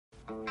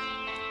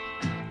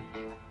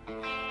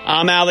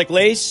I'm Alec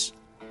Lace.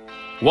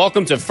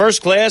 Welcome to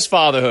First Class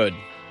Fatherhood.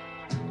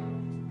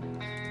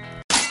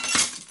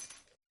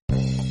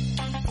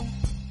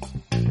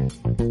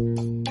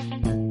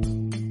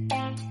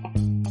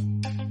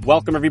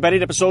 Welcome, everybody,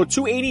 to episode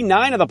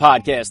 289 of the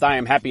podcast. I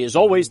am happy, as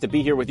always, to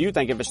be here with you.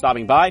 Thank you for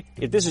stopping by.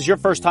 If this is your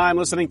first time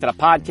listening to the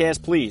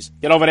podcast, please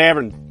get over there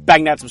and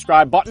bang that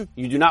subscribe button.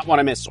 You do not want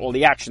to miss all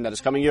the action that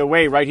is coming your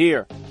way right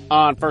here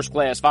on First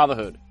Class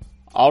Fatherhood.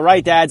 All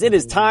right, dads, it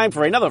is time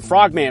for another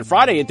Frogman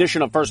Friday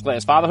edition of First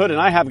Class Fatherhood, and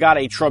I have got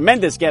a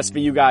tremendous guest for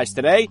you guys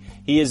today.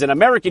 He is an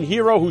American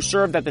hero who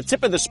served at the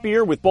tip of the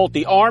spear with both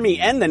the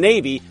Army and the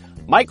Navy.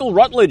 Michael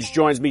Rutledge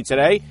joins me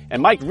today,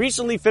 and Mike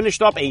recently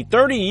finished up a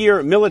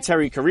 30-year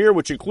military career,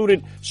 which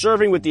included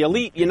serving with the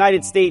elite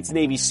United States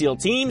Navy SEAL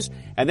teams,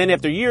 and then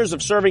after years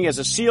of serving as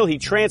a SEAL, he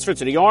transferred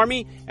to the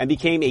Army and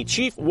became a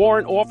Chief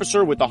Warrant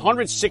Officer with the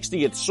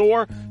 160th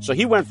SOAR, so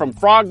he went from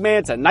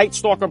Frogman to Night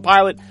Stalker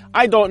pilot.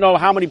 I don't know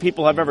how many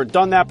people have ever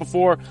done that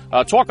before.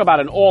 Talk about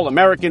an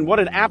all-American. What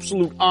an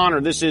absolute honor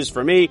this is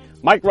for me.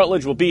 Mike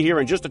Rutledge will be here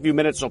in just a few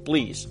minutes, so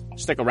please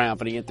stick around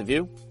for the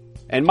interview.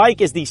 And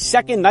Mike is the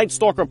second Night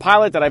Stalker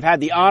pilot that I've had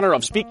the honor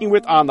of speaking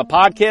with on the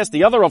podcast.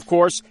 The other, of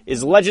course,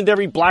 is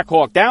legendary Black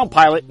Hawk Down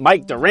pilot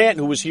Mike Durant,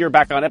 who was here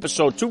back on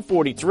episode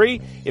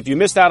 243. If you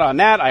missed out on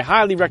that, I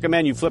highly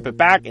recommend you flip it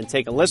back and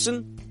take a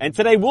listen. And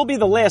today will be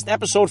the last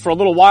episode for a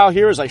little while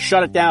here as I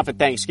shut it down for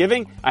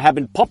Thanksgiving. I have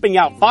been pumping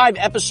out 5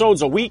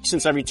 episodes a week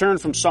since I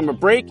returned from summer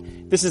break.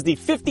 This is the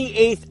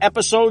 58th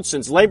episode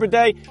since Labor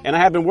Day, and I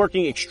have been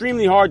working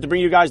extremely hard to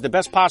bring you guys the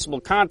best possible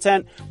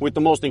content with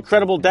the most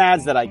incredible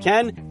dads that I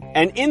can.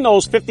 And in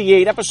those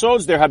 58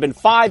 episodes, there have been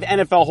 5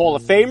 NFL Hall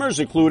of Famers,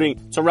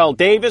 including Terrell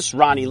Davis,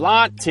 Ronnie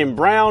Lott, Tim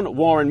Brown,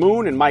 Warren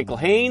Moon, and Michael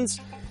Haynes.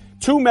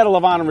 2 Medal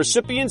of Honor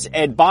recipients,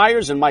 Ed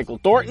Byers and Michael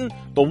Thornton,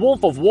 the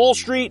Wolf of Wall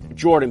Street,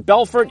 Jordan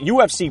Belfort,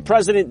 UFC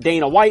President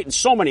Dana White, and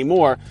so many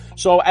more.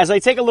 So as I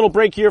take a little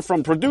break here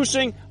from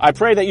producing, I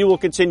pray that you will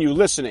continue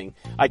listening.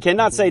 I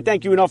cannot say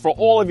thank you enough for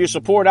all of your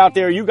support out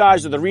there. You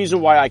guys are the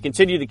reason why I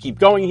continue to keep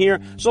going here.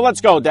 So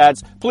let's go,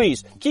 dads.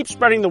 Please keep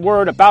spreading the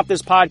word about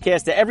this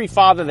podcast to every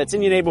father that's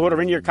in your neighborhood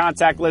or in your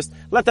contact list.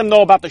 Let them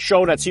know about the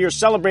show that's here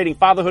celebrating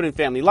fatherhood and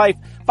family life.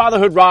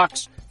 Fatherhood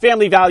rocks.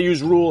 Family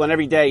values rule, and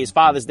every day is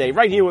Father's Day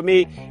right here with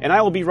me, and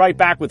I will be right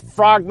back with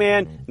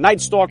Frogman,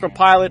 Night Stalker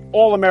pilot,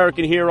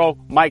 all-American hero,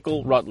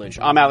 Michael Rutledge.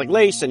 I'm Alec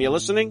Lace, and you're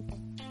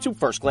listening to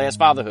First Class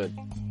Fatherhood.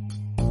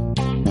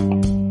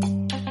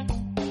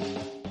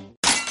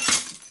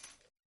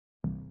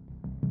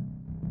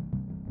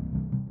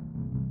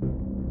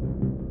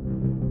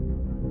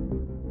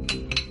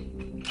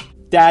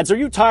 Dads, are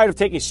you tired of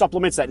taking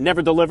supplements that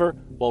never deliver?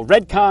 Well,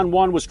 Redcon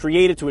One was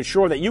created to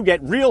ensure that you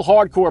get real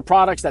hardcore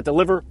products that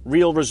deliver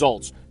real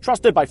results.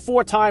 Trusted by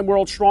 4-time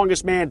world's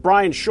strongest man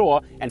Brian Shaw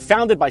and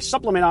founded by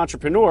supplement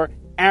entrepreneur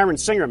Aaron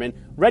Singerman,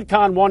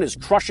 Redcon One is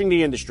crushing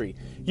the industry.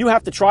 You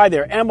have to try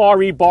their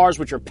MRE bars,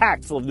 which are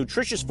packed full of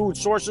nutritious food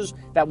sources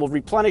that will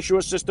replenish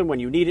your system when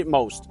you need it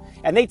most.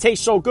 And they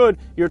taste so good,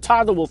 your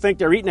toddler will think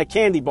they're eating a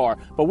candy bar.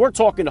 But we're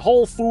talking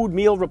whole food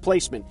meal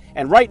replacement.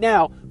 And right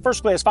now,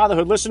 First Class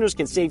Fatherhood listeners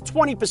can save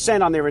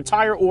 20% on their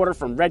entire order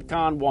from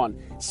Redcon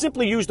One.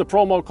 Simply use the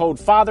promo code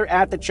FATHER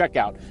at the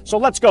checkout. So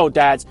let's go,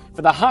 dads.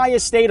 For the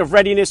highest state of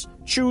readiness,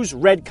 choose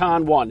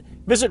Redcon One.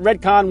 Visit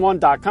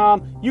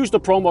redcon1.com, use the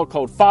promo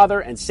code FATHER,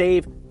 and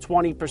save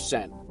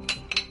 20%.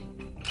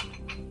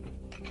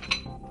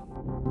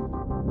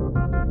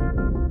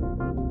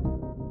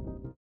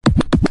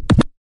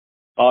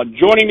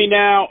 Joining me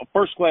now,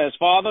 First Class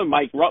Father,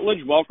 Mike Rutledge.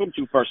 Welcome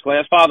to First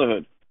Class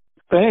Fatherhood.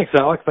 Thanks,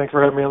 Alex. Thanks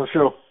for having me on the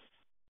show.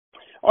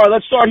 All right,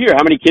 let's start here.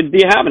 How many kids do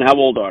you have, and how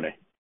old are they?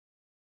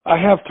 I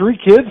have 3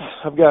 kids.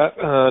 I've got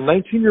a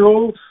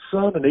 19-year-old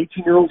son, an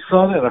 18-year-old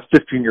son, and a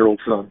 15-year-old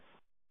son.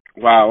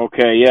 Wow,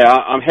 okay, yeah,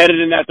 I'm headed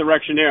in that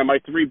direction there. My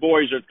 3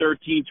 boys are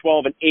 13,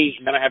 12, and 8,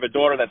 and then I have a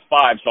daughter that's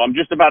 5, so I'm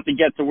just about to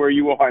get to where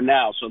you are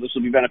now, so this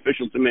will be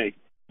beneficial to me.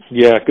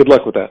 Yeah, good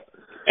luck with that.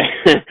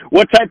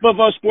 What type of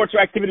sports or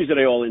activities are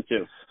they all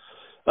into?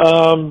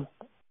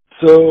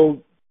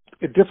 So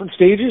at different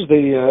stages,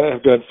 they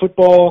have done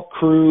football,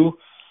 crew.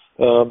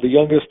 The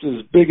youngest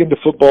is big into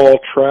football,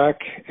 track,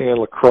 and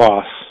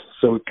lacrosse.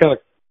 So we've kind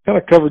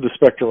of covered the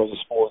spectrum of the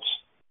sports.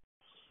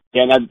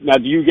 Yeah, now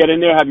do you get in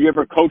there? Have you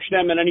ever coached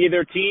them in any of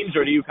their teams,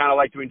 or do you kind of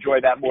like to enjoy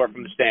that more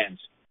from the stands?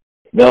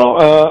 No,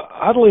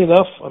 oddly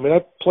enough, I mean,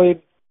 I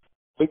played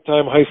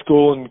big-time high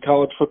school and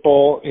college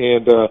football,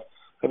 and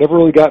I never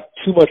really got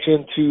too much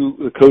into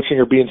the coaching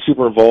or being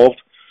super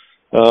involved.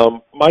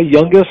 My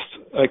youngest,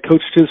 I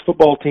coached his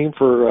football team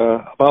for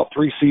about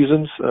 3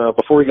 seasons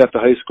before he got to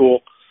high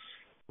school.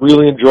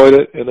 Really enjoyed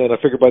it, and then I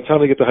figured by the time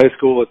they get to high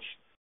school,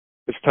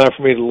 it's time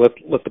for me to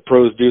let the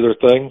pros do their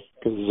thing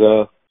because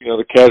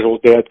the casual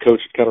dad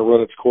coach had kind of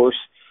run its course.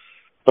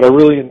 But I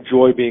really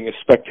enjoy being a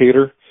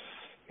spectator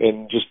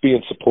and just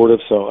being supportive.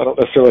 So I don't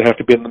necessarily have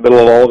to be in the middle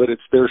of all of it.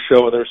 It's their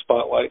show and their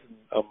spotlight. And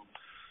I'm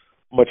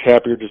much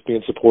happier just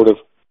being supportive.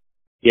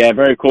 Yeah,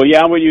 very cool.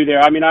 Yeah, I'm with you there.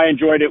 I mean, I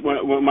enjoyed it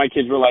when my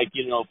kids were like,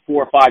 4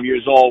 or 5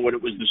 years old, when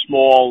it was the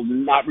small,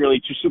 not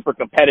really too super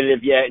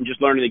competitive yet, and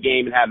just learning the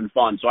game and having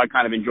fun. So I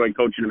kind of enjoyed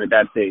coaching them at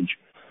that stage.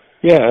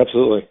 Yeah,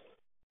 absolutely.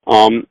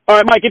 All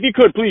right, Mike, if you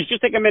could, please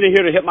just take a minute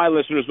here to hit my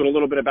listeners with a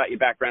little bit about your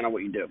background and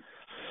what you do.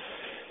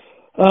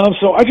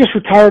 So I just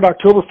retired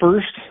October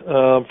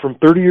 1st from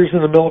 30 years in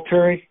the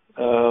military.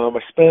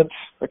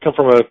 I come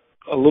from a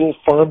little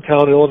farm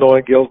town,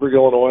 Illinois, Galesburg,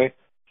 Illinois.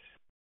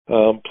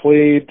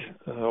 Played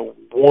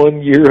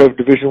 1 year of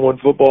Division I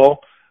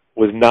football,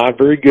 was not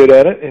very good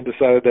at it, and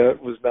decided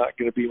that was not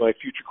going to be my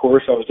future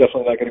course. I was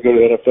definitely not going to go to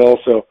the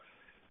NFL, so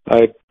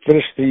I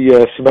finished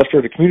the semester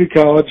at a community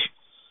college,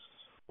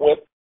 went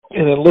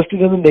and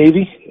enlisted in the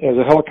Navy as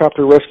a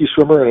helicopter rescue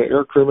swimmer and an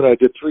air crewman. I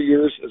did 3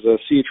 years as a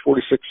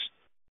CH-46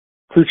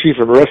 crew chief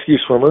and rescue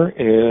swimmer,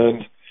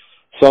 and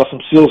saw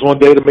some SEALs one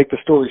day. To make the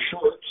story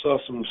short, saw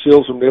some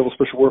SEALs from Naval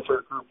Special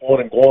Warfare Group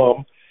 1 in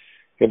Guam,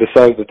 and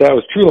decided that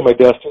was truly my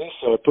destiny.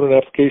 So I put in an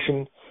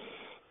application,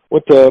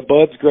 went to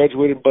BUD/S,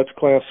 graduated BUD/S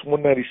class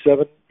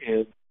 197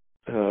 in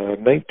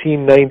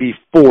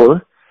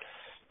 1994,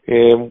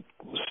 and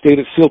stayed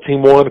at SEAL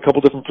Team 1, a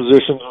couple different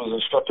positions. I was an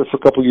instructor for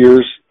a couple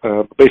years.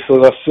 Basically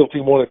left SEAL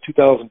Team 1 in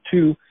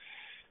 2002,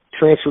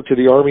 transferred to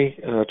the Army,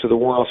 to the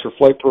Warrant Officer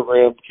Flight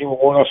Program, became a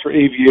Warrant Officer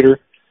Aviator,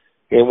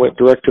 and went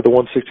direct to the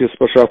 160th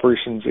Special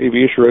Operations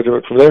Aviation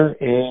Regiment from there,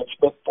 and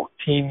spent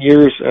 14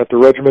 years at the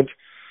regiment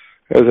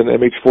as an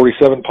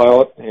MH-47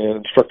 pilot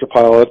and instructor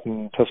pilot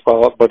and test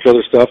pilot, a bunch of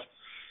other stuff.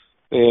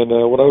 And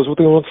when I was with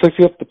the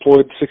 160th,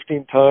 deployed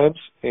 16 times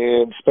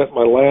and spent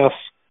my last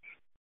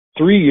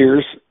 3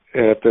 years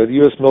at the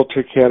U.S.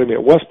 Military Academy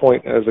at West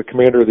Point as a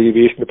commander of the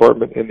aviation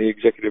department in the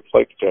executive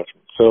flight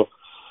detachment. So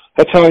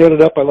that's how I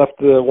ended up. I left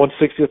the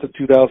 160th in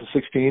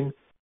 2016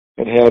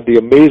 and had the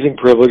amazing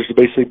privilege to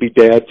basically be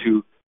dad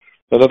to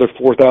another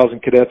 4,000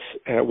 cadets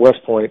at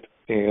West Point.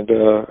 And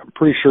I'm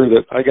pretty sure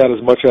that I got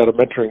as much out of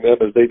mentoring them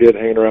as they did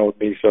hanging around with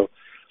me. So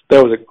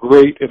that was a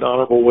great and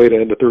honorable way to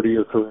end a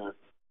 30-year career.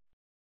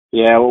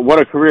 Yeah, well, what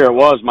a career it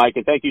was, Mike,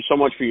 and thank you so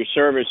much for your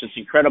service. It's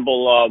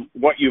incredible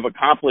what you've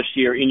accomplished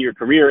here in your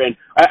career. And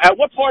at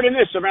what part in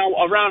this,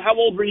 around how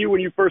old were you when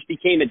you first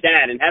became a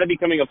dad, and how did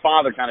becoming a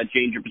father kind of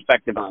change your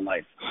perspective on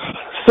life?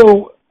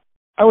 So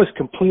I was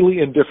completely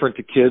indifferent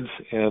to kids,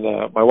 and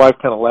my wife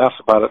kind of laughs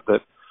about it,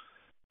 that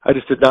I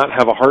just did not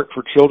have a heart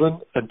for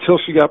children until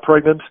she got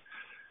pregnant.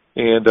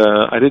 And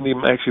I didn't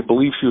even actually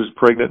believe she was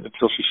pregnant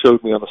until she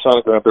showed me on the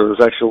sonogram there was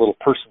actually a little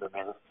person in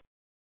there.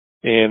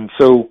 And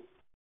so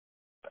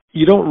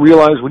you don't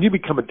realize, when you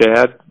become a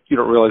dad, you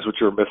don't realize what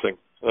you're missing.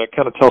 And I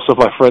kind of tell some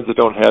of my friends that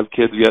don't have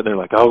kids yet, and they're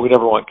like, "Oh, we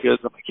never want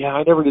kids." I'm like, "Yeah,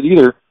 I never did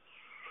either."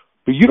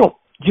 But you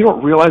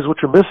don't realize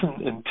what you're missing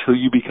until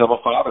you become a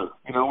father.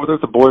 Whether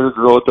it's a boy or a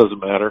girl, it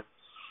doesn't matter.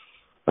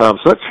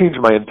 So that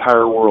changed my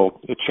entire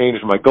world. It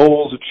changed my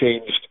goals. It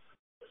changed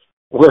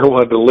where I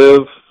wanted to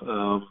live,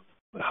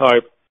 how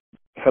I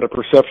had a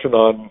perception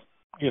on,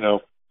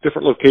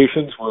 different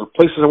locations, where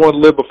places I wanted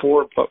to live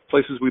before,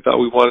 places we thought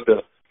we wanted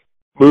to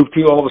move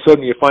to. All of a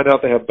sudden you find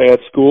out they have bad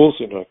schools,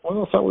 and you're like, well,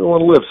 that's not where we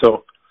want to live.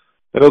 So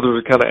I know those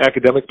are kind of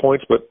academic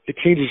points, but it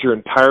changes your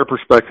entire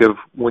perspective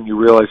when you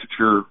realize that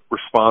you're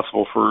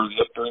responsible for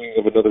the upbringing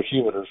of another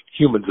human, or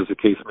humans as the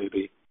case may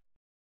be.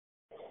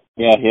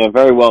 Yeah,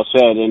 very well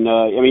said. And,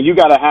 you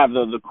got to have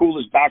the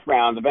coolest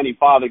background of any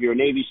father. You're a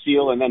Navy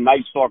SEAL and then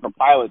Night Stalker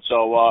pilot.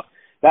 So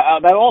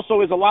that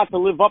also is a lot to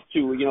live up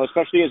to,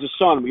 especially as a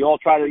son. We all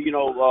try to,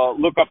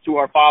 look up to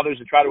our fathers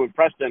and try to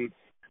impress them.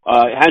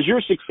 Has your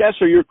success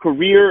or your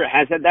career,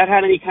 has that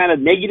had any kind of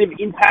negative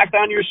impact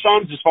on your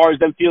sons as far as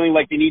them feeling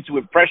like they need to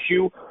impress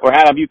you, or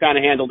how have you kind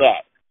of handled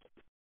that?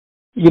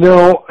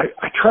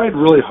 I tried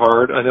really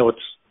hard. I know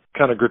it's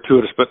kind of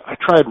gratuitous, but I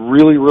tried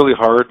really, really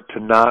hard to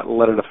not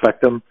let it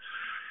affect them.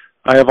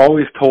 I have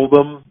always told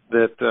them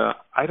that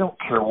I don't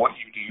care what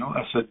you do.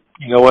 I said,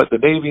 you know what, the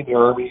Navy and the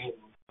Army,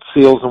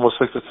 SEALs and what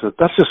I said,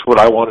 that's just what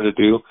I wanted to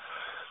do.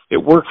 It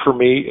worked for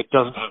me. It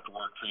doesn't have to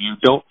work for you.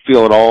 Don't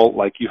feel at all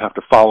like you have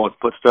to follow in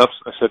footsteps.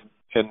 I said,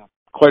 and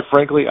quite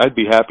frankly, I'd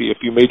be happy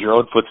if you made your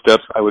own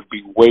footsteps. I would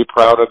be way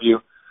proud of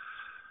you.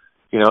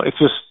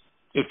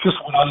 It's just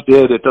what I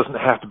did. It doesn't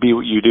have to be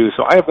what you do.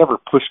 So I have never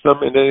pushed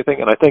them into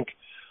anything. And I think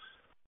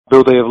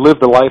though they have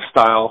lived a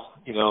lifestyle,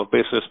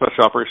 basically a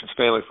Special Operations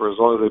family for as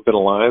long as they've been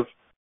alive,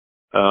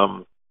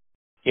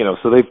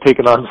 so they've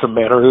taken on some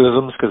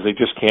mannerisms because they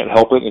just can't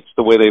help it. It's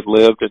the way they've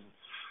lived. And,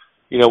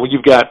 when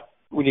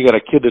you got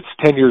a kid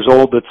that's 10 years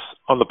old that's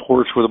on the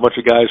porch with a bunch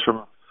of guys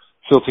from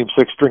SEAL Team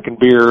 6 drinking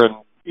beer, and,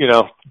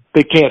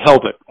 they can't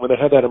help it. When they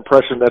have that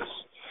impression,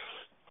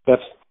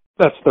 that's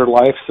their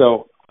life.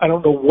 So I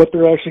don't know what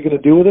they're actually going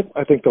to do with it.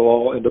 I think they'll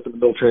all end up in the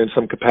military in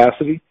some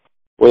capacity,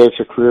 whether it's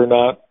a career or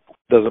not,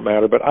 doesn't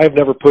matter. But I've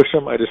never pushed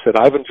them. I just said,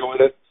 I've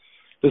enjoyed it.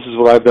 This is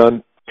what I've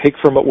done. Take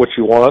from it what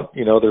you want.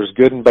 There's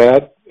good and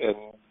bad, and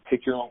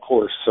take your own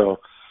course. So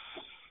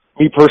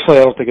me personally,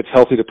 I don't think it's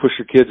healthy to push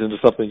your kids into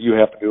something you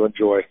happen to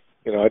enjoy.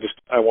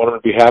 I want them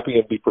to be happy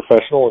and be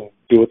professional and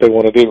do what they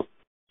want to do.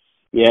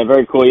 Yeah,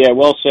 very cool. Yeah,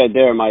 well said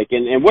there, Mike.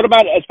 And what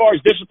about as far as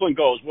discipline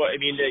goes? What I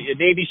mean, a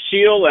Navy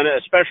SEAL and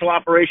a special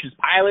operations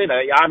pilot.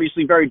 You're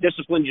obviously very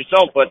disciplined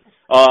yourself, but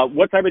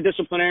what type of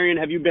disciplinarian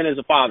have you been as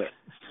a father?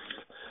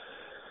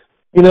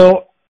 You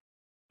know,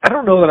 I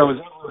don't know that I was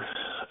ever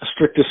a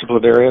strict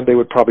disciplinarian. They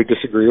would probably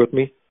disagree with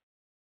me.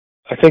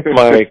 I think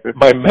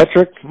my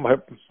metric, my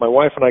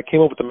wife and I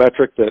came up with the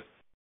metric that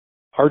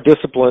our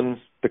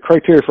discipline, the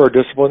criteria for our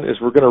discipline is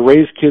we're going to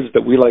raise kids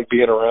that we like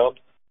being around.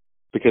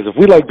 Because if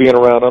we like being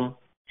around them,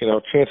 you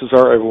know, chances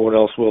are everyone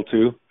else will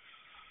too.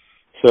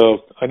 So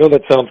I know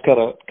that sounds kind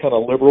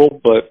of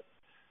liberal, but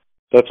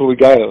that's what we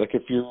got. Like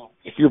if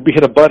you're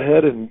being a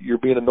butthead and you're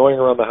being annoying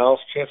around the house,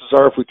 chances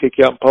are if we take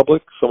you out in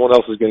public, someone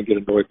else is going to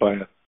get annoyed by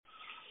it.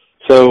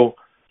 So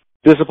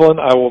discipline,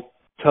 I will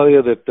tell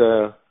you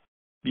that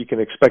you can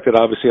expect it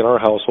obviously in our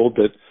household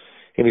that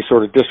any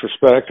sort of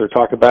disrespect or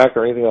talking back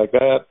or anything like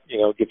that, you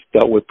know, gets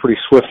dealt with pretty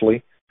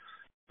swiftly.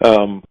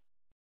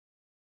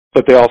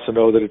 But they also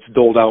know that it's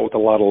doled out with a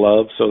lot of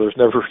love. So there's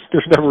never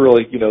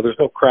really, you know, there's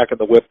no crack in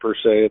the whip per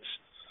se.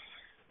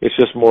 It's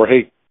just more,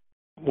 hey,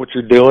 what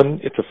you're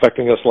doing, it's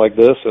affecting us like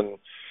this, and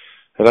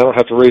I don't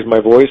have to raise my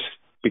voice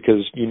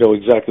because you know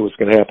exactly what's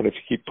going to happen if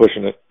you keep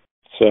pushing it.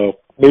 So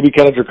maybe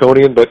kind of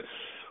draconian, but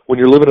when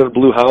you're living in a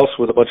blue house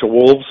with a bunch of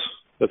wolves,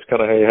 that's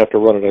kind of how you have to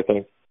run it, I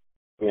think.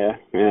 Yeah,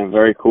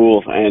 very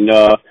cool. And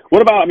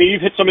what about, I mean,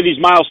 you've hit some of these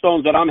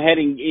milestones that I'm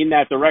heading in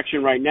that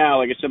direction right now.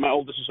 Like I said, my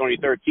oldest is only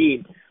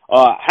 13.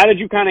 How did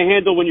you kind of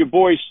handle when your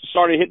boys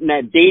started hitting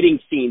that dating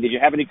scene? Did you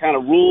have any kind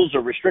of rules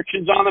or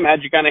restrictions on them? How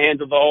did you kind of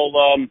handle the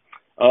whole,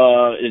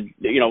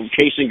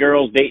 chasing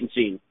girls, dating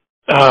scene?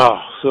 Oh,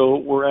 so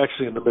we're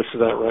actually in the midst of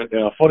that right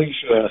now. Funny you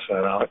should ask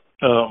that, Alec.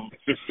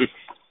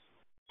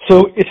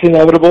 So it's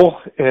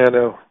inevitable,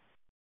 and,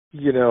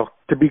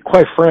 to be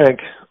quite frank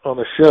on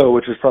the show,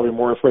 which is probably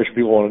more information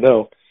people want to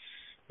know,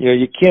 you know,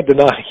 you can't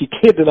deny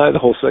the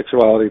whole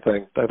sexuality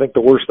thing. I think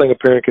the worst thing a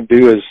parent can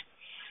do is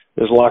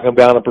lock them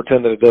down and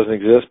pretend that it doesn't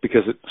exist,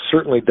 because it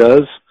certainly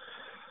does.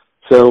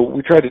 So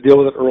we tried to deal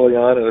with it early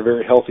on in a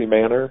very healthy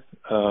manner.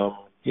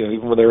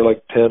 Even when they were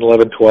like 10,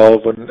 11,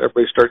 12, when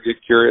everybody started to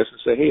get curious and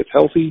say, hey, it's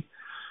healthy.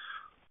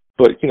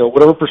 But,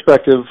 whatever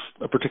perspective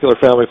a particular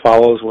family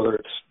follows, whether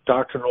it's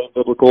doctrinal,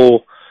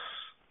 biblical,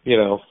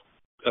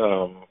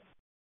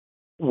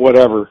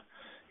 whatever,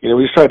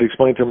 we just tried to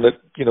explain to them that,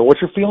 what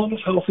you're feeling is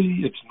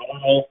healthy, it's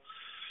normal.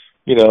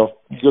 You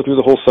go through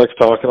the whole sex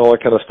talk and all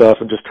that kind of stuff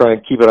and just try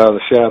and keep it out of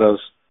the shadows.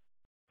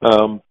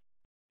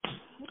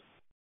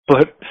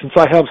 But since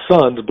I have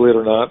sons, believe it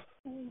or not,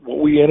 what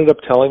we ended up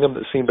telling them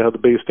that seemed to have the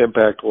biggest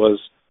impact was,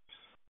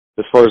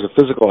 as far as the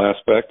physical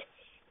aspect,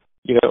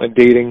 and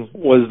dating,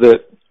 was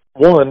that,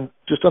 one,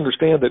 just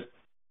understand that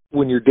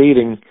when you're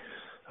dating,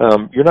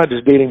 you're not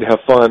just dating to have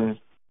fun.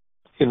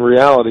 In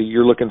reality,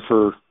 you're looking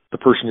for the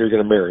person you're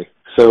going to marry.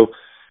 So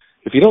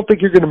if you don't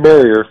think you're going to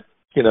marry her,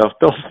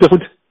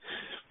 don't.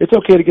 It's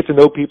okay to get to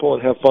know people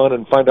and have fun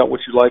and find out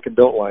what you like and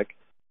don't like.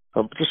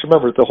 But just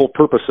remember, the whole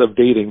purpose of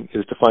dating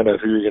is to find out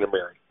who you're going to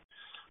marry.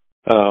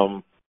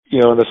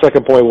 And the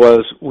second point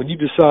was, when you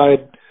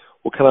decide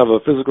what kind of a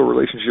physical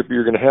relationship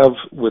you're going to have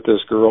with this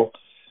girl,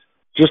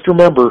 just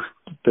remember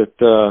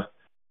that,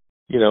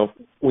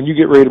 when you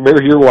get ready to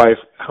marry your wife,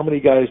 how many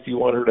guys do you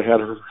want her to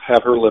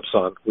have her lips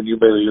on when you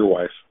marry your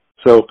wife?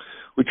 So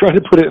we try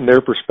to put it in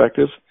their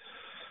perspective.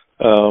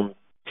 And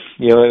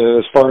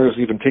as far as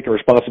even taking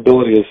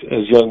responsibility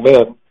as young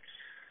men,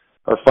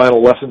 our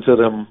final lesson to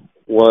them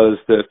was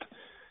that,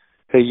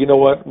 hey, you know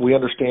what? We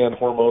understand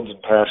hormones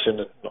and passion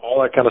and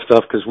all that kind of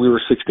stuff because we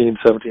were 16,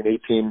 17,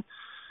 18.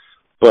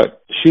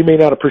 But she may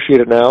not appreciate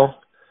it now.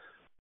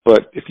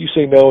 But if you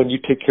say no and you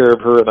take care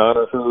of her and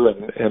honor her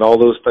and all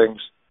those things,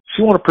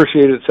 she won't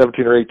appreciate it at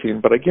 17 or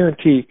 18. But I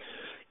guarantee,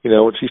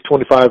 when she's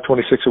 25,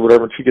 26 or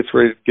whatever, and she gets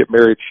ready to get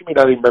married, she may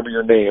not even remember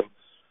your name.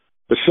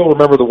 But she'll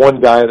remember the one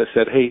guy that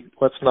said, hey,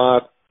 let's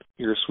not,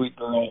 you're a sweet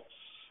girl.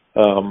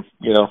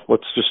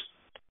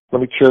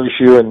 Let me cherish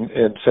you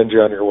and send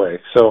you on your way.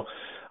 So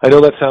I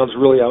know that sounds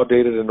really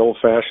outdated and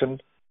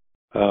old-fashioned.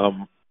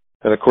 And,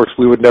 of course,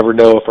 we would never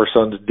know if our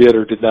sons did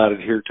or did not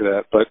adhere to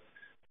that. But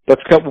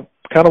that's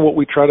kind of what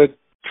we tried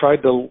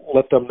to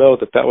let them know,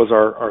 that was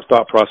our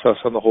thought process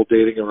on the whole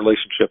dating and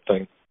relationship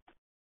thing.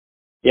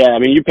 Yeah, I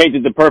mean, you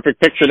painted the perfect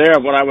picture there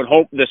of what I would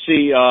hope to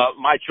see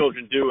my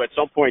children do at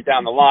some point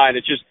down the line.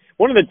 It's just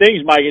one of the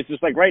things, Mike, it's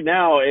just like right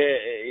now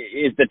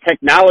is the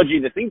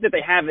technology, the things that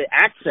they have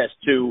access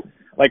to.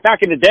 Like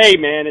back in the day,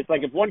 man, it's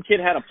like if one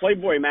kid had a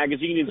Playboy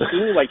magazine in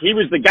school, like he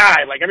was the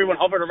guy, like everyone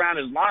hovered around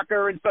his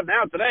locker and stuff.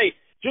 Now today,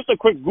 just a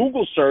quick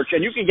Google search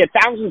and you can get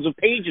thousands of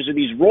pages of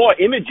these raw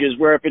images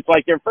where if it's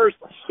like their first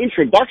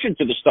introduction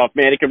to the stuff,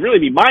 man, it can really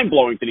be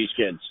mind-blowing to these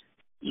kids.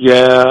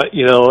 Yeah,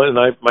 and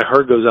my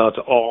heart goes out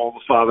to all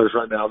the fathers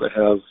right now that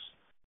have,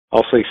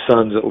 I'll say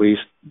sons at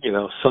least,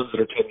 sons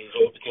that are 10 years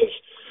old, because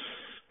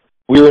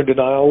we're in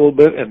denial a little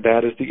bit, and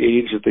that is the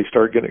age that they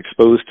start getting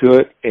exposed to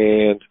it.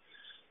 And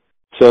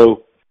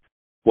so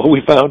what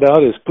we found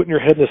out is putting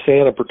your head in the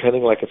sand and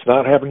pretending like it's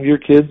not happening to your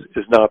kids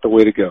is not the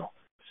way to go.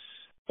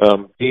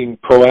 being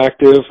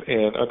proactive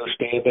and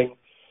understanding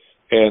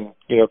and,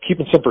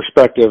 keeping some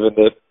perspective in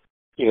that,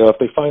 if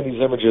they find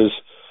these images,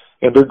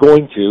 and they're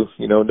going to,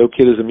 no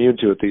kid is immune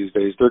to it these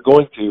days,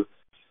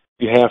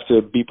 you have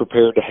to be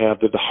prepared to have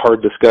the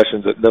hard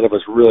discussions that none of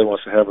us really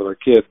wants to have with our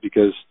kids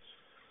because,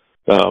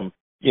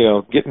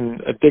 getting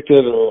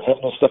addicted or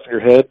having this stuff in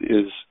your head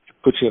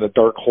puts you in a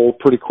dark hole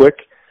pretty quick,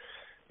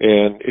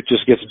 and it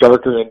just gets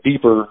darker and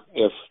deeper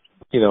if,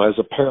 as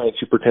a parent,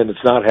 you pretend it's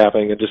not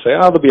happening and just say,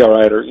 they'll be all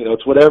right, or,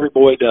 it's what every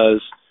boy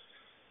does.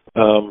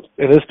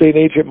 In this day and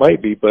age, it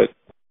might be, but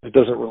it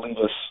doesn't relieve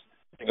us,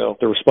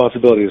 the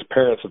responsibility as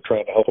parents of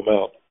trying to help them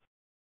out.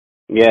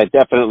 Yeah,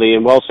 definitely,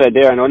 and well said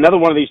there. I know another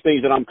one of these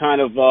things that I'm kind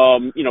of,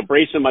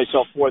 bracing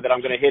myself for that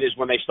I'm going to hit is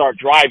when they start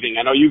driving.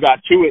 I know you got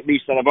two at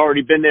least that have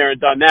already been there and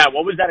done that.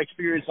 What was that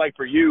experience like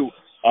for you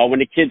when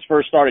the kids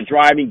first started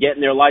driving,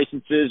 getting their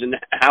licenses, and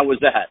how was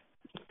that?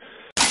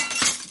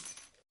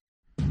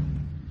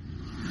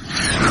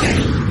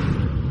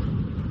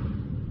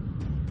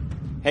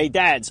 Hey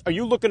dads, are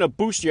you looking to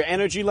boost your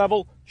energy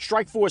level?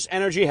 Strikeforce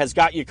Energy has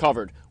got you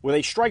covered. With a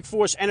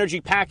Strikeforce Energy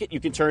packet,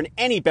 you can turn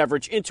any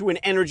beverage into an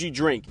energy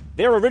drink.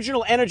 Their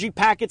original energy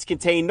packets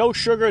contain no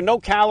sugar, no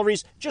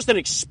calories, just an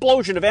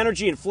explosion of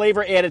energy and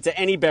flavor added to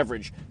any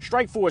beverage.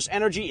 Strikeforce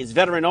Energy is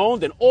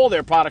veteran-owned, and all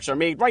their products are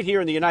made right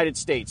here in the United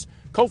States.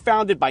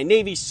 Co-founded by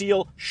Navy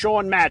SEAL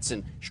Sean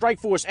Matson,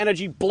 Strikeforce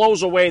Energy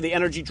blows away the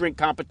energy drink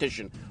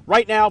competition.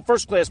 Right now,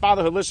 first-class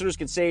fatherhood listeners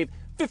can save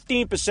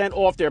 15%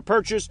 off their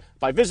purchase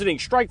by visiting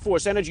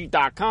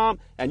StrikeForceEnergy.com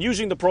and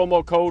using the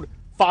promo code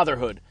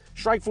FATHERHOOD.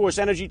 Strikeforce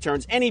Energy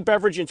turns any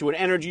beverage into an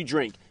energy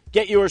drink.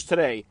 Get yours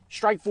today.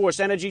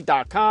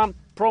 StrikeForceEnergy.com,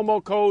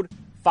 promo code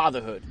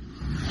FATHERHOOD.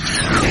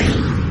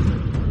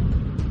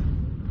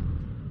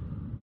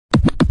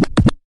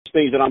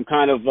 Things that I'm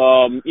kind of,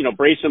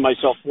 bracing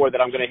myself for that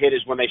I'm going to hit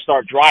is when they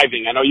start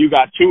driving. I know you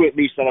got two at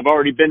least that have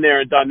already been there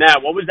and done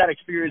that. What was that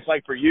experience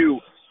like for you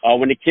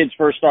when the kids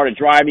first started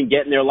driving,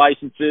 getting their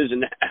licenses,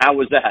 and how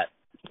was that?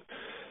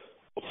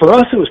 For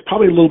us, it was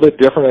probably a little bit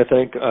different, I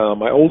think.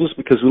 My oldest,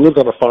 because we lived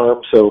on a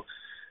farm, so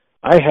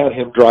I had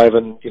him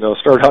driving,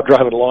 started out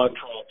driving lawn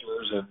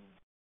tractors and,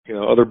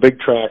 other big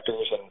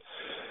tractors, and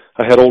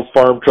I had old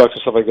farm trucks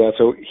and stuff like that,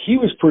 so he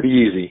was pretty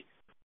easy.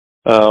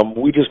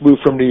 We just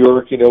moved from New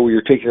York, where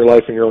you're taking your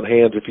life in your own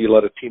hands if you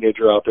let a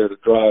teenager out there to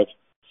drive.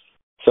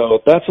 So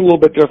that's a little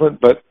bit different,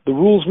 but the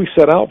rules we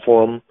set out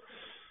for him,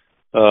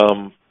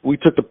 we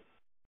took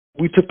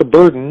the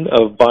burden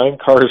of buying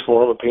cars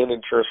for them and paying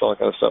insurance and all that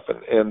kind of stuff,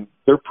 and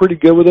they're pretty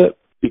good with it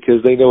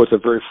because they know it's a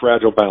very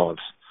fragile balance.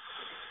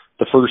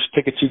 The first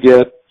ticket you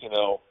get,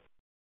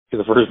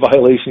 the first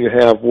violation you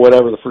have,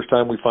 whatever, the first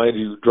time we find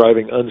you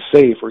driving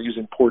unsafe or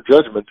using poor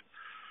judgment,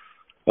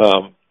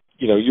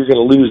 you're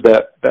going to lose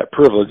that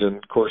privilege. And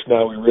of course,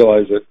 now we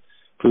realize that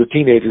for the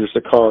teenagers,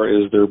 the car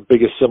is their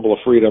biggest symbol of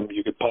freedom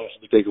you could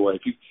possibly take away.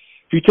 If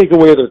you take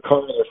away their car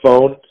and their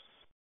phone,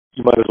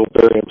 you might as well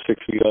bury them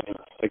 6 feet under,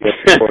 I guess,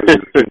 before you're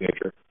a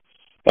teenager.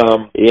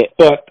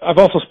 But I've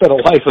also spent a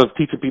life of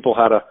teaching people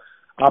how to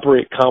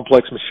operate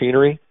complex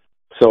machinery.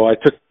 So I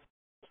took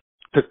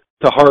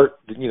to heart,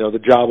 the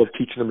job of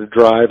teaching them to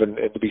drive and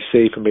to be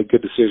safe and make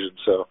good decisions.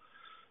 So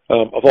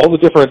of all the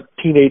different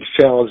teenage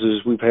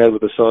challenges we've had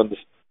with the sons,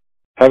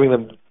 having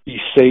them be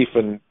safe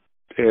and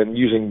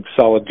using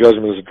solid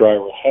judgment as a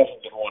driver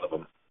hasn't been one of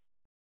them.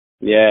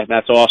 Yeah,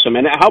 that's awesome.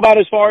 And how about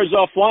as far as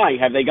flying?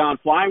 Have they gone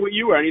flying with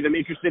you, or any of them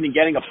interested in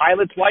getting a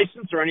pilot's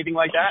license or anything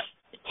like that?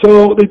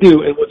 So they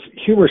do. And what's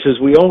humorous is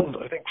we own,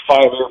 I think, 5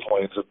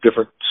 airplanes of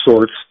different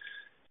sorts.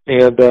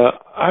 And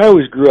I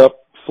always grew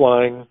up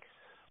flying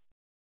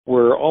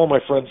where all my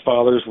friends'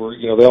 fathers were,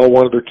 they all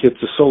wanted their kids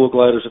to solo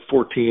gliders at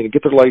 14 and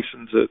get their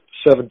license at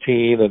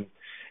 17. And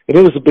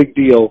it was a big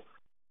deal.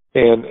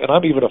 And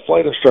I'm even a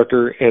flight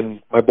instructor,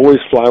 and my boys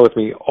fly with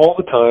me all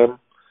the time.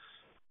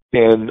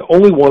 And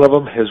only one of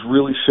them has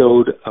really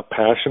showed a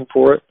passion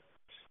for it.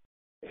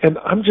 And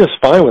I'm just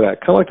fine with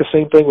that. Kind of like the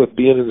same thing with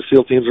being in the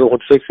SEAL Teams or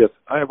 160th.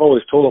 I have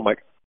always told them,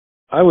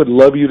 I would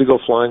love you to go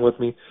flying with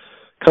me.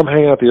 Come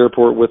hang out at the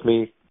airport with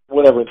me,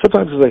 whatever. And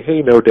sometimes they say,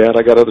 hey, no, Dad,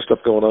 I got other stuff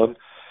going on.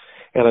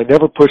 And I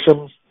never push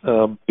them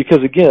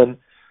because, again,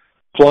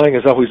 flying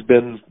has always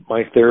been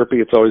my therapy.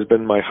 It's always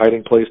been my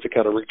hiding place to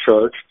kind of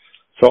recharge.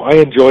 So I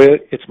enjoy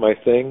it. It's my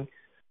thing.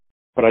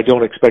 But I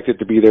don't expect it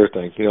to be their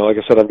thing. Like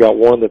I said, I've got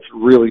one that's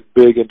really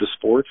big into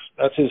sports.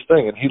 That's his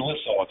thing, and he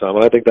lifts all the time,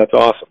 and I think that's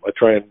awesome. I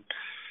try and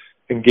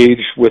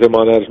engage with him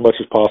on that as much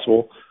as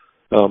possible.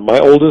 My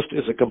oldest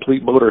is a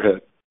complete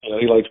motorhead.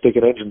 He likes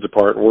taking engines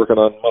apart and working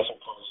on muscle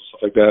cars and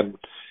stuff like that. And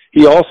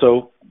he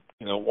also,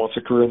 wants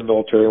a career in the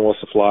military and wants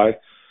to fly.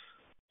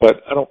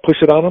 But I don't push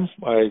it on him.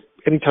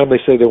 Anytime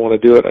they say they want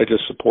to do it, I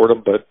just support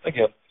them. But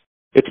again,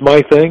 it's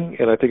my thing,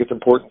 and I think it's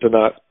important to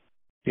not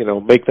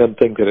make them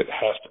think that it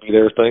has to be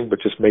their thing,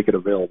 but just make it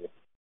available.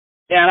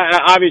 Yeah,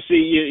 and obviously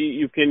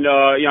you can,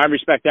 I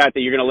respect that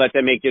you're going to let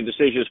them make their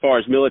decision as far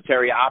as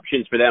military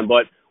options for them.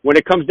 But when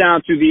it comes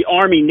down to the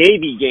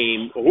Army-Navy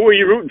game, who are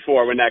you rooting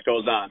for when that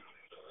goes on?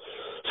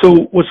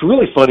 So what's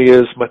really funny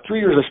is my 3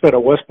 years I spent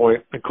at West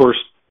Point, of course,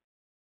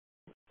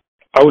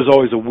 I was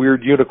always a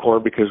weird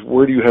unicorn because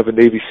where do you have a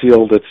Navy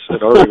SEAL that's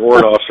an Army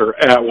warrant officer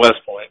at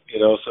West Point?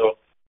 So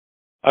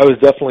I was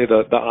definitely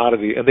the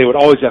oddity. And they would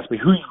always ask me,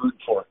 who are you rooting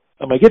for?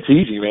 I'm like, it's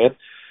easy, man.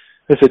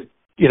 I said,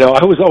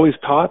 I was always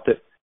taught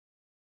that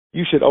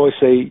you should always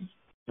say,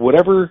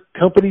 whatever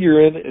company you're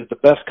in is the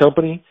best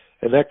company,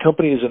 and that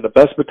company is in the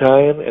best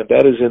battalion, and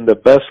that is in the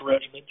best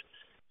regiment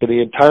in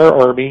the entire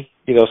Army.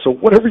 So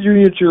whatever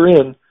unit you're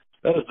in,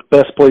 that is the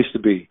best place to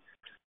be.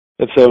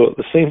 And so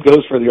the same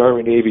goes for the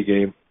Army-Navy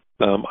game.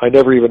 I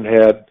never even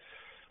had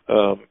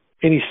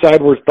any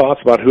sideward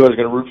thoughts about who I was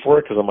going to root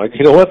for, because I'm like,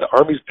 you know what? The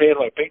Army's paying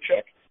my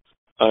paycheck.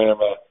 I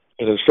am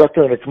an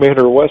instructor and a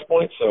commander at West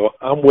Point, so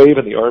I'm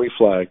waving the Army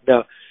flag.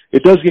 Now,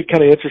 it does get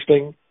kind of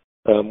interesting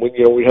when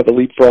we had the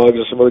leapfrogs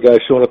and some other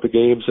guys showing up at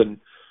games, and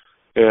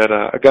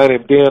a guy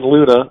named Dan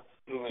Luna,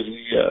 who is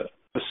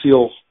the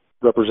SEAL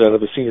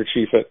representative, the senior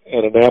chief at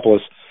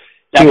Annapolis.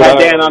 That guy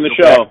Dan on the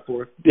show.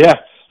 Yeah.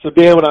 So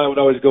Dan and I would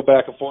always go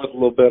back and forth a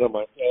little bit. I'm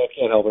like, I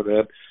can't help it,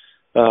 man.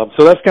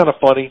 So that's kind of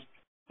funny.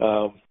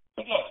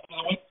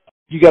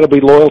 You got to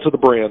be loyal to the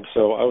brand.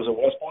 So I was at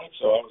West Point,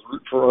 so I was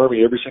rooting for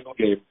Army every single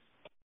game.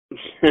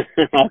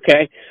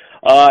 Okay.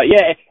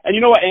 Yeah, and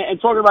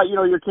and talking about,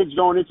 your kids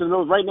going into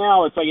those right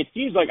now, it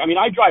seems like,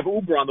 I drive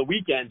Uber on the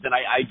weekends, and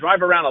I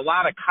drive around a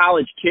lot of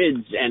college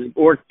kids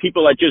or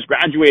people that just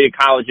graduated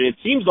college, and it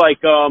seems like,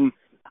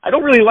 I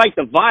don't really like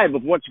the vibe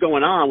of what's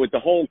going on with the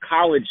whole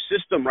college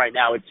system right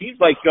now. It seems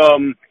like,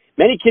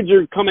 many kids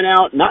are coming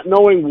out not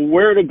knowing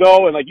where to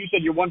go, and like you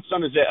said, your one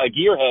son is a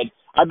gearhead.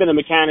 I've been a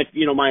mechanic,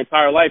 my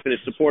entire life, and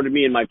it's supported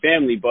me and my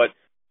family, but,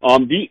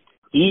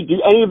 do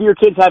any of your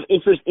kids have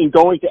interest in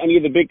going to any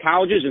of the big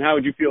colleges, and how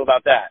would you feel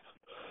about that?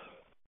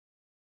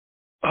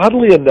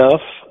 Oddly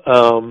enough,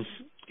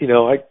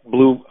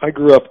 I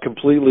grew up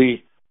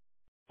completely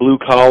blue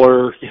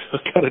collar,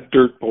 kind of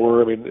dirt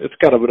poor. It's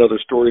kind of another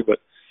story, but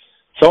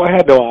so I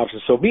had no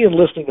options. So me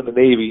enlisting in the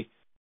Navy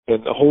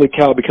and holy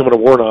cow, becoming a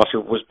warrant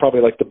officer was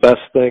probably like the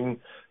best thing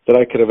that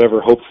I could have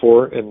ever hoped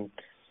for. And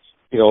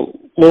lo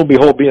and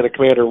behold, being a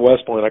commander at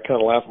West Point, I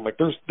kind of laugh. I'm like,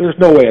 there's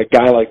no way a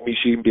guy like me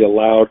should even be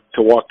allowed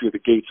to walk through the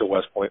gates of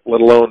West Point, let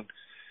alone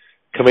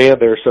command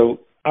there. So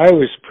I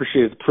always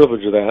appreciated the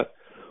privilege of that.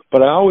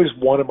 But I always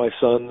wanted my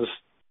sons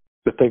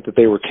to think that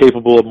they were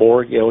capable of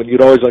more, and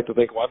you'd always like to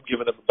think, well, I'm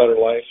giving them a better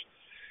life.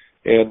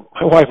 And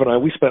my wife and I,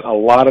 we spent a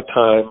lot of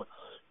time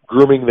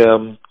grooming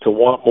them to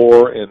want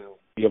more and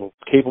be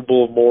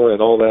capable of more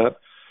and all that.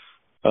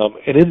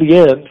 And in the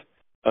end,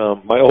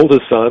 my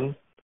oldest son,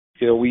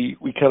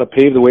 we kind of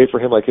paved the way for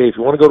him, like, hey, if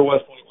you want to go to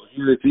West Point, we're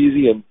here, it's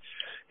easy. And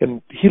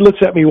he looks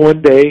at me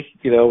one day,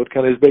 with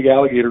kind of his big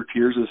alligator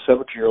tears as a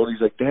 17-year-old.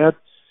 He's like, Dad,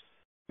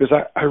 because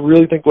I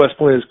really think West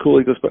Point is cool.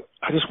 He goes, but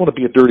I just want to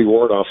be a dirty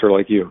warrant officer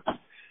like you.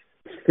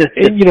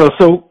 And,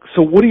 so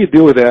what do you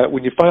do with that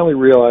when you finally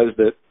realize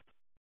that,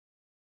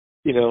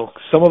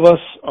 some of us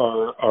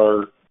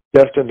are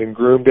destined and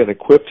groomed and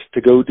equipped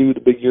to go do the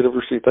big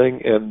university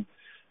thing, and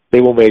they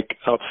will make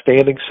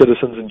outstanding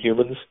citizens and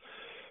humans.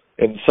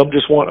 And some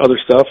just want other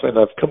stuff, and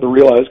I've come to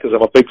realize, because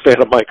I'm a big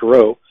fan of Mike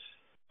Rowe,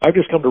 I've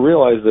just come to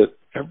realize that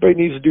everybody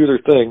needs to do their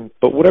thing,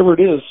 but whatever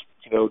it is,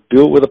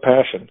 do it with a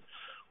passion.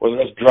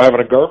 Whether it's driving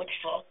a garbage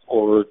truck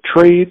or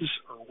trades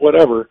or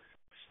whatever,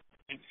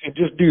 and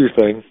just do your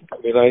thing.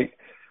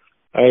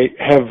 I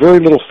have very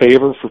little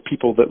favor for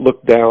people that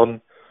look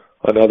down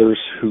on others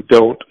who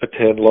don't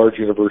attend large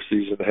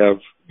universities and have,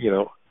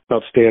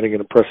 outstanding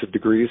and impressive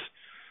degrees.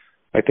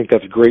 I think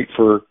that's great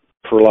for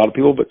a lot of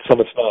people, but some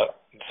it's not.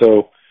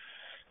 So,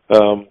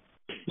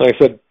 like I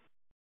said,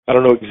 I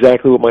don't know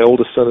exactly what my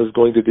oldest son is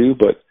going to do,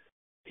 but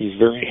he's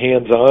very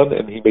hands-on,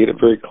 and he made it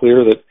very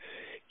clear that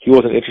he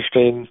wasn't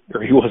interested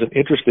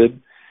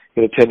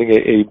in attending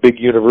a big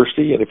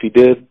university, and if he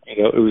did,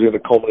 it was going to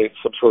culminate in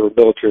some sort of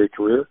military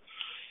career.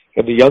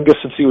 And the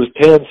youngest, since he was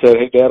 10, said,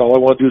 hey, Dad, all I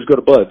want to do is go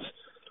to BUD/S.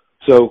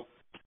 So,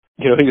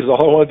 he goes,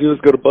 all I want to do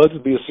is go to BUD/S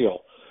and be a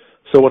SEAL.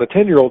 So when a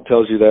 10-year-old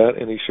tells you that,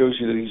 and he shows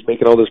you that he's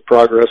making all this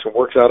progress and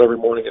works out every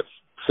morning at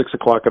 6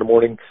 o'clock in the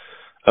morning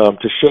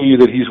to show you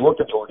that he's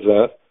working towards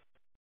that,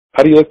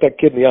 how do you look that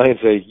kid in the eye and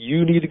say,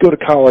 you need to go to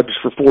college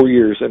for 4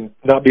 years and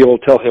not be able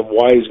to tell him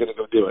why he's going to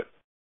go do it?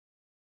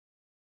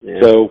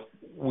 Yeah. So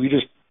we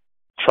just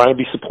try and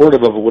be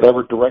supportive of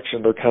whatever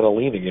direction they're kind of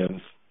leaning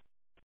in.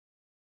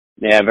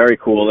 Yeah, very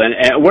cool. And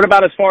what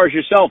about as far as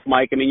yourself,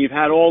 Mike? You've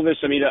had all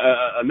this, a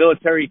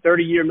military,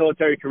 30-year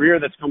military career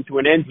that's come to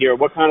an end here.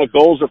 What kind of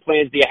goals or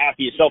plans do you have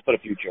for yourself for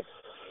the future?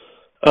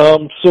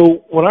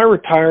 So when I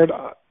retired,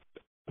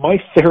 my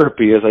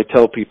therapy, as I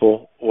tell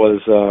people,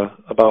 was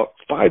about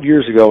 5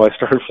 years ago, I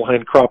started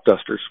flying crop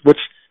dusters, which,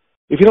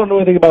 if you don't know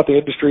anything about the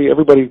industry,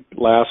 everybody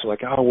laughs and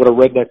like, oh, what a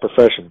redneck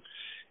profession.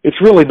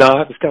 It's really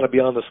not. It's kind of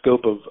beyond the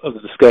scope of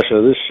the discussion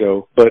of this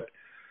show, but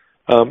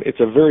it's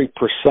a very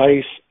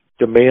precise,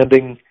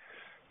 demanding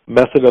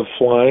method of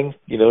flying.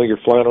 You're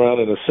flying around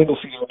in a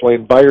single-seat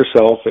airplane by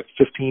yourself at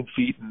 15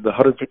 feet and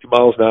 150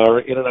 miles an hour,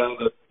 in and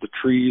out of the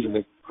trees and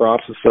the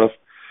crops and stuff.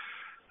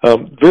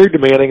 Very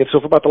demanding. And so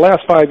for about the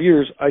last 5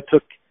 years, I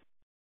took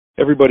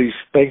everybody's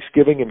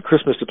Thanksgiving and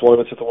Christmas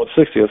deployments at the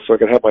 160th, so I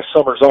could have my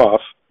summers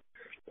off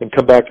and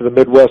come back to the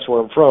Midwest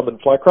where I'm from and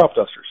fly crop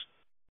dusters.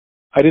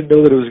 I didn't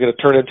know that it was going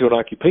to turn into an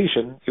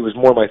occupation. It was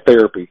more my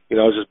therapy. I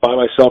was just by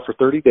myself for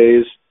 30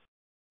 days,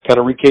 kind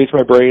of recaged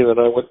my brain, and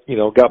then I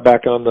went, got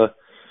back on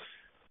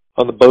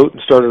the boat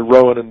and started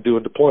rowing and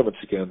doing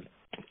deployments again.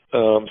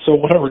 So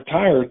when I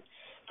retired,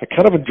 I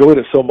kind of enjoyed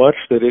it so much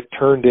that it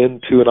turned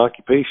into an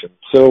occupation.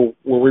 So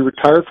when we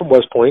retired from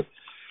West Point,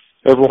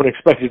 everyone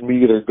expected me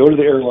to either go to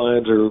the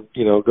airlines or,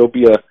 go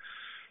be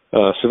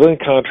a civilian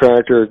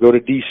contractor or go to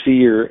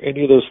D.C. or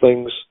any of those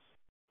things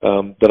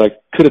that I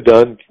could have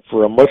done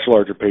for a much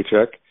larger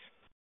paycheck.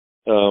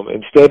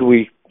 Instead,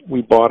 we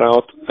bought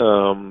out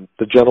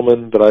the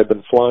gentleman that I'd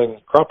been flying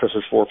crop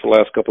dusters for the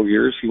last couple of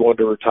years. He wanted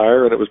to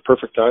retire, and it was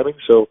perfect timing.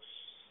 So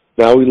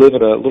now we live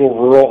in a little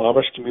rural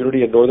Amish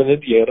community in northern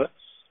Indiana,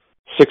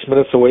 6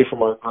 minutes away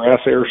from our grass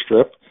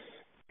airstrip.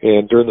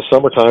 And during the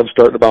summertime,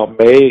 starting about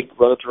May,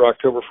 running through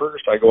October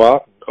 1st, I go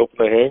out and open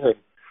the hangar and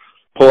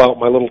pull out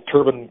my little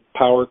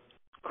turbine-powered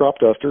crop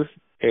duster,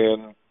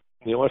 and,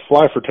 I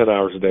fly for 10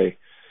 hours a day.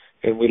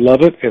 And we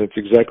love it, and it's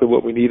exactly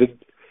what we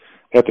needed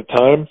at the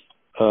time.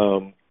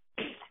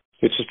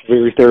 It's just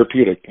very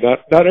therapeutic.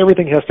 Not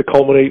everything has to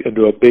culminate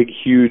into a big,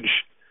 huge,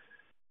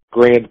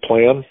 grand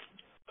plan.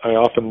 I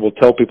often will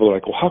tell people,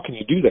 like, well, how can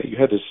you do that? You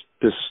had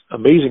this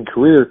amazing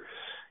career.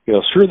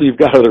 Surely you've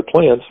got other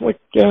plans. I'm like,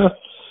 yeah,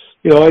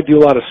 I do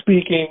a lot of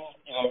speaking.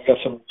 I've got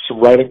some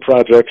writing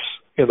projects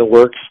in the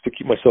works to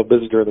keep myself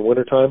busy during the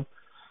wintertime.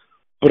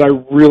 But I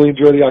really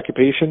enjoy the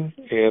occupation,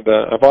 and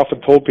I've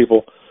often told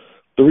people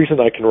the reason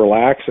I can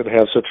relax and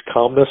have such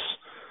calmness,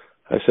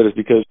 I said, is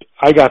because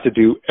I got to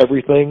do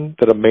everything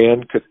that a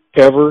man could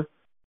ever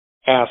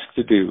ask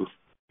to do.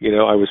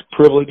 I was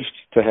privileged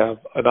to have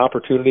an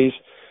opportunities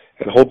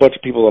and a whole bunch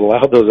of people that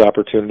allowed those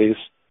opportunities.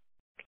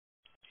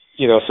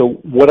 So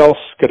what else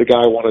could a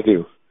guy want to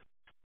do?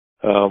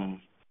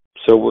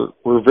 So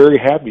we're very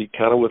happy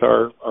kind of with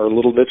our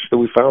little niche that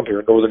we found here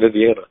in northern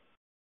Indiana.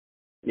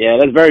 Yeah,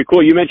 that's very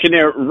cool. You mentioned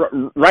there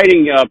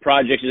writing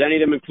projects. Does any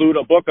of them include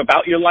a book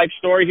about your life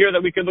story here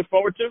that we could look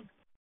forward to?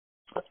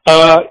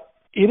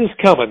 It is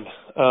coming.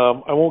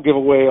 I won't give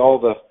away all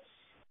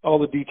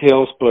the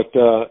details, but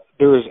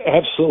there is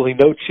absolutely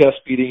no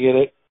chest beating in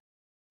it.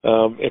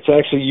 It's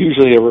actually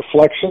usually a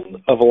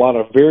reflection of a lot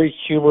of very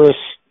humorous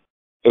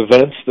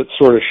events that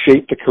sort of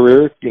shape the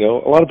career.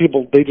 A lot of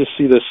people, they just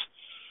see this,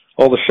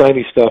 all the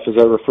shiny stuff, as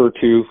I refer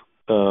to,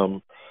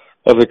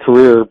 of the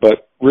career,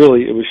 but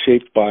really it was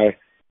shaped by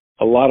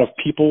a lot of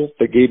people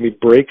that gave me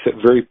breaks at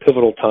very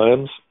pivotal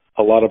times,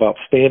 a lot of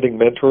outstanding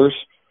mentors,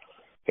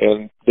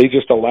 and they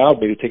just allowed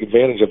me to take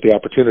advantage of the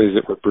opportunities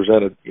that were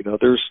presented.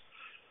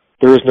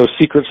 There was no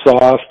secret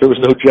sauce, there was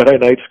no Jedi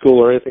Night School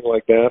or anything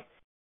like that.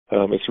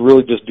 It's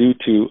really just due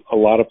to a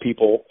lot of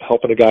people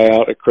helping a guy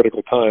out at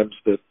critical times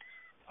that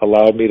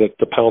allowed me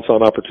to pounce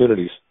on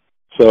opportunities.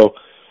 So,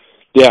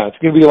 yeah, it's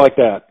going to be like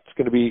that. It's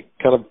going to be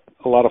kind of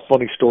a lot of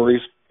funny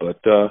stories,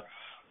 but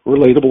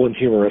relatable and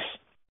humorous.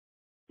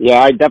 Yeah,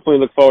 I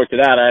definitely look forward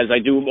to that, as I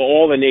do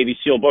all the Navy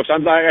SEAL books.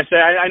 Like I say,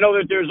 I know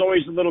that there's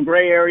always a little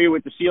gray area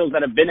with the SEALs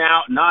that have been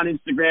out and on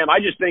Instagram. I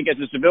just think as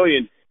a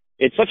civilian,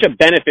 it's such a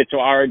benefit to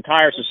our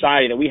entire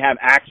society that we have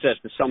access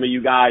to some of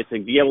you guys,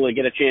 to be able to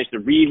get a chance to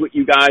read what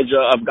you guys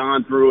have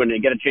gone through and to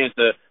get a chance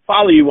to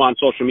follow you on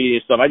social media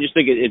and stuff. I just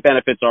think it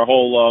benefits our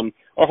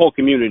whole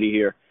community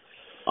here.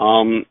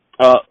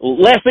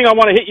 Last thing I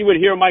want to hit you with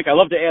here, Mike, I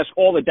love to ask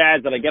all the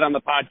dads that I get on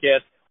the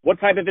podcast, what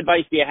type of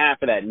advice do you have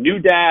for that new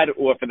dad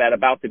or for that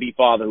about-to-be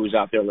father who's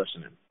out there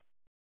listening?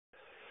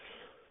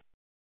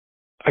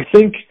 I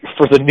think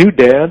for the new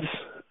dads,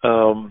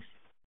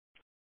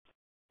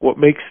 what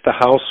makes the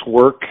house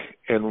work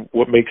and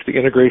what makes the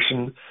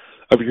integration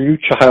of your new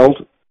child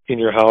in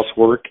your house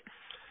work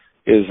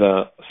is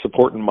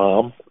supporting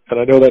mom. And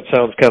I know that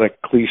sounds kind of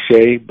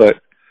cliche, but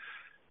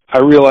I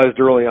realized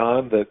early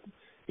on that,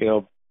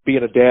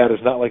 being a dad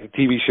is not like the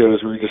TV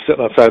shows where you're just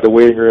sitting outside the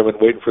waiting room and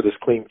waiting for this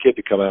clean kid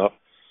to come out.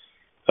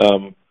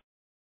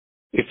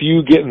 If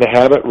you get in the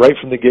habit right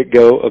from the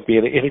get-go of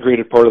being an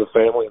integrated part of the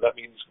family, and that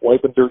means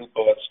wiping dirty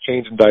butts,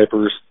 changing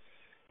diapers,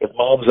 if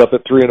mom's up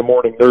at 3 a.m.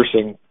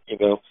 nursing,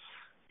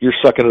 you're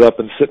sucking it up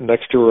and sitting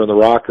next to her in the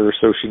rocker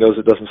so she knows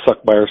it doesn't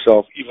suck by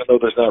herself, even though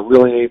there's not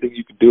really anything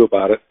you can do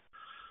about it.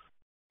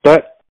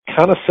 That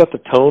kind of set the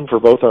tone for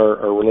both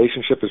our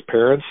relationship as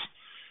parents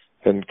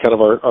and kind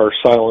of our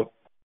silent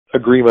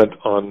agreement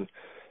on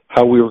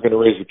how we were going to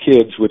raise the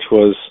kids, which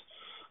was,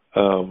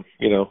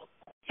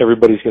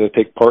 everybody's going to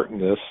take part in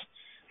this.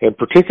 And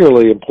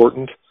particularly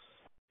important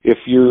if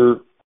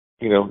you're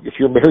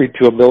married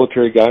to a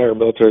military guy or a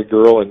military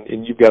girl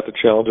and you've got the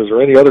challenges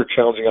or any other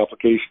challenging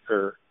application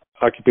or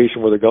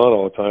occupation where they're gone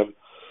all the time,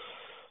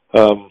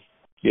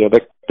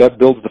 that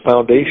builds the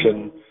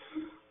foundation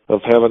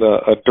of having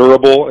a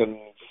durable and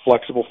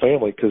flexible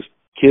family, because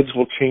kids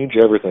will change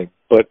everything,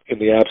 but in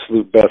the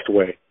absolute best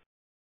way.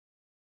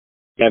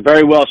 Yeah,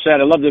 very well said.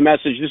 I love the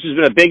message. This has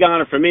been a big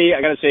honor for me.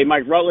 I got to say,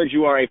 Mike Rutledge,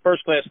 you are a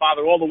first-class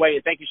father all the way,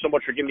 and thank you so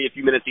much for giving me a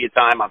few minutes of your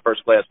time on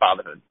First Class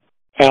Fatherhood.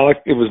 Alec,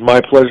 it was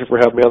my pleasure for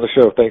having me on the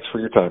show. Thanks for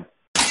your time.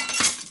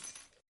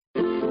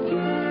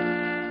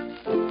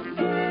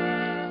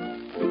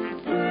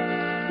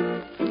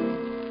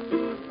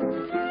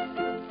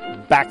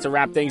 Back to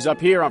wrap things up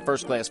here on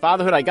First Class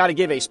Fatherhood. I got to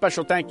give a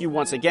special thank you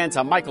once again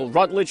to Michael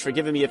Rutledge for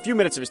giving me a few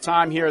minutes of his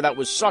time here. That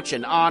was such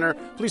an honor.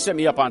 Please set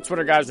me up on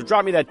Twitter, guys, or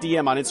drop me that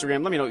DM on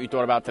Instagram. Let me know what you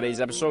thought about today's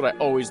episode. I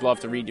always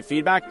love to read your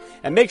feedback.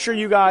 And make sure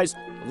you guys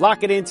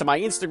lock it into my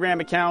Instagram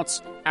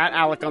accounts at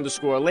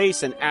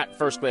Alec_Lace and at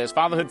First Class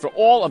Fatherhood for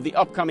all of the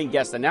upcoming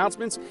guest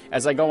announcements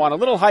as I go on a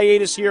little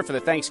hiatus here for the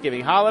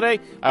Thanksgiving holiday.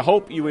 I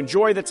hope you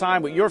enjoy the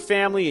time with your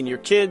family and your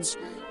kids.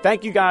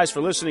 Thank you guys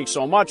for listening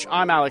so much.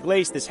 I'm Alec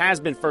Lace. This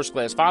has been First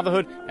Class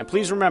Fatherhood. And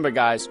please remember,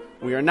 guys,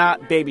 we are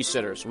not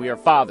babysitters. We are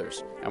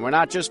fathers. And we're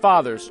not just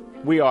fathers.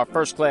 We are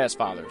first class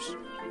fathers.